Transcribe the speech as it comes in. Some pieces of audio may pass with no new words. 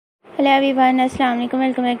Hello everyone, अस्सलाम वालेकुम।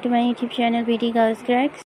 Welcome back to my YouTube channel beauty girls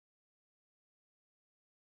cracks.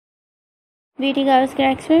 Beauty girls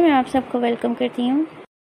cracks में मैं आप सबको वेलकम करती हूँ।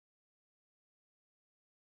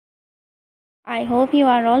 I hope you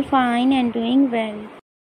are all fine and doing well.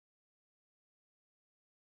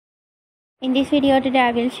 In this video today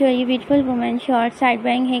I will show you beautiful woman short side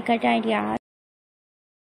bang haircut ideas.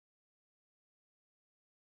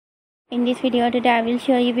 In this video today I will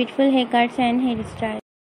show you beautiful haircuts and hairstyles.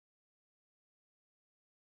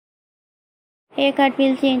 Haircut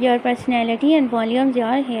will change your personality and volumes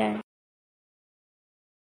your hair.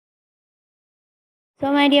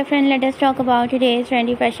 So my dear friend, let us talk about today's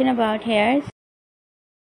trendy fashion about hairs.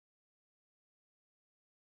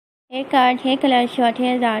 Haircut, hair color, short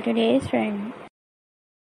hairs are today's trend.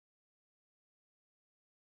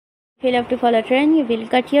 If you love to follow trend, you will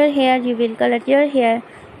cut your hair, you will color your hair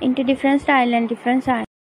into different style and different size.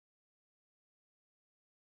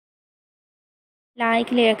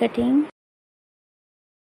 Like layer cutting,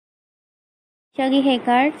 shaggy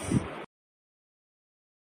haircuts,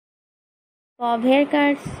 bob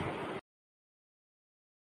haircuts,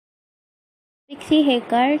 pixie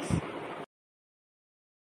haircuts,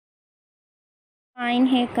 fine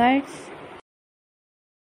haircuts,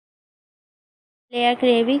 layer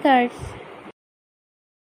gravy cuts,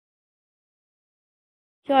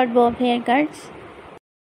 short bob haircuts,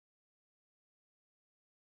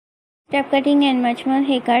 step cutting and much more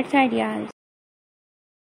haircuts ideas.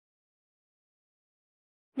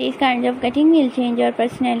 These kinds of cutting will change your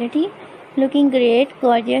personality, looking great,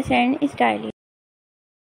 gorgeous and stylish.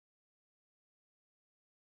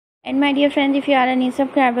 And my dear friends, if you are a new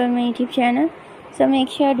subscriber on my YouTube channel, so make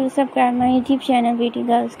sure to subscribe my YouTube channel Beauty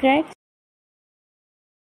Girls Cracks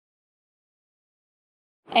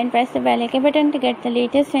and press the bell icon button to get the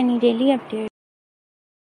latest any daily updates.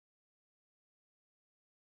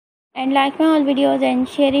 And like my all videos and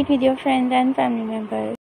share it with your friends and family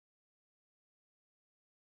members.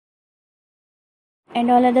 And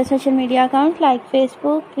all other social media accounts like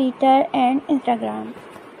Facebook, Twitter and Instagram.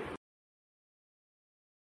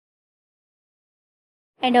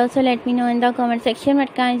 And also let me know in the comment section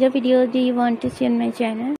what kinds of videos do you want to see on my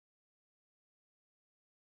channel.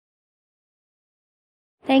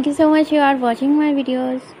 Thank you so much you are watching my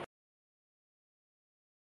videos.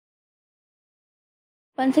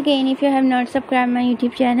 Once again, if you have not subscribed my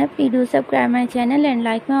YouTube channel, please do subscribe my channel and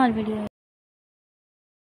like my all videos.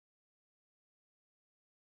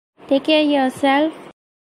 Take care of yourself.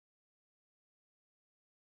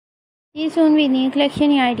 See you soon with new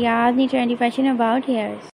collection, new ideas, new trendy fashion about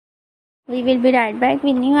hairs. We will be right back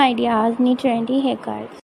with new ideas, new trendy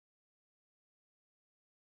haircuts.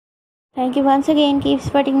 Thank you once again. Keep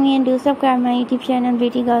supporting me and do subscribe my YouTube channel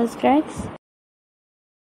Beauty Girls Cracks.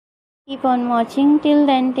 Keep on watching. Till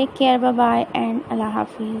then, take care. Bye bye and Allah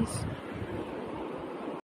Hafiz.